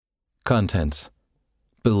Contents: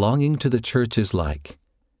 Belonging to the Church is Like.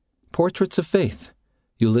 Portraits of Faith,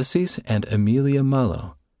 Ulysses and Amelia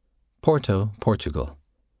Malo, Porto, Portugal.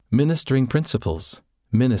 Ministering Principles,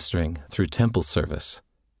 Ministering Through Temple Service.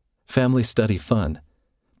 Family Study Fun,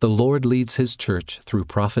 The Lord Leads His Church Through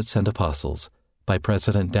Prophets and Apostles, by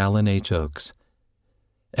President Dallin H. Oaks.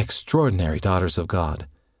 Extraordinary Daughters of God,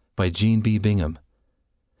 by Jean B. Bingham.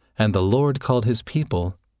 And the Lord Called His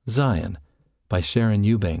People Zion, by Sharon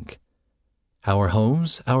Eubank. Our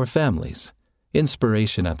Homes, Our Families,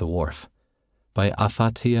 Inspiration at the Wharf, by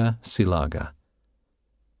Afatia Silaga.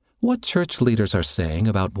 What church leaders are saying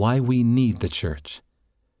about why we need the church.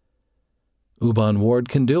 Uban Ward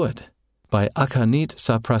Can Do It, by Akanit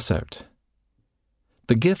Saprasert.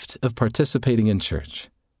 The Gift of Participating in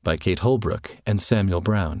Church, by Kate Holbrook and Samuel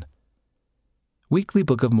Brown. Weekly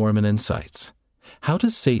Book of Mormon Insights. How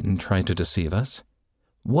does Satan try to deceive us?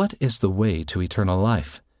 What is the way to eternal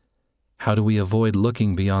life? How do we avoid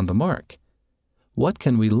looking beyond the mark? What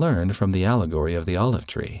can we learn from the allegory of the olive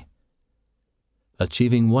tree?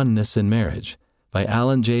 Achieving Oneness in Marriage, by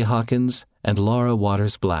Alan J. Hawkins and Laura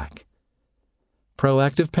Waters Black.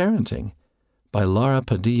 Proactive Parenting, by Laura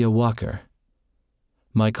Padilla Walker.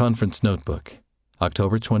 My Conference Notebook,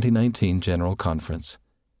 October 2019 General Conference.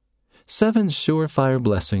 7 Surefire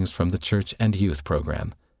Blessings from the Church and Youth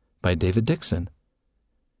Program, by David Dixon.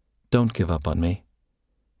 Don't Give Up on Me,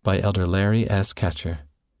 by Elder Larry S. Catcher.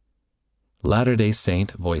 Latter-day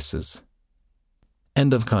Saint Voices.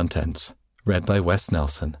 End of contents. Read by Wes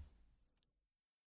Nelson.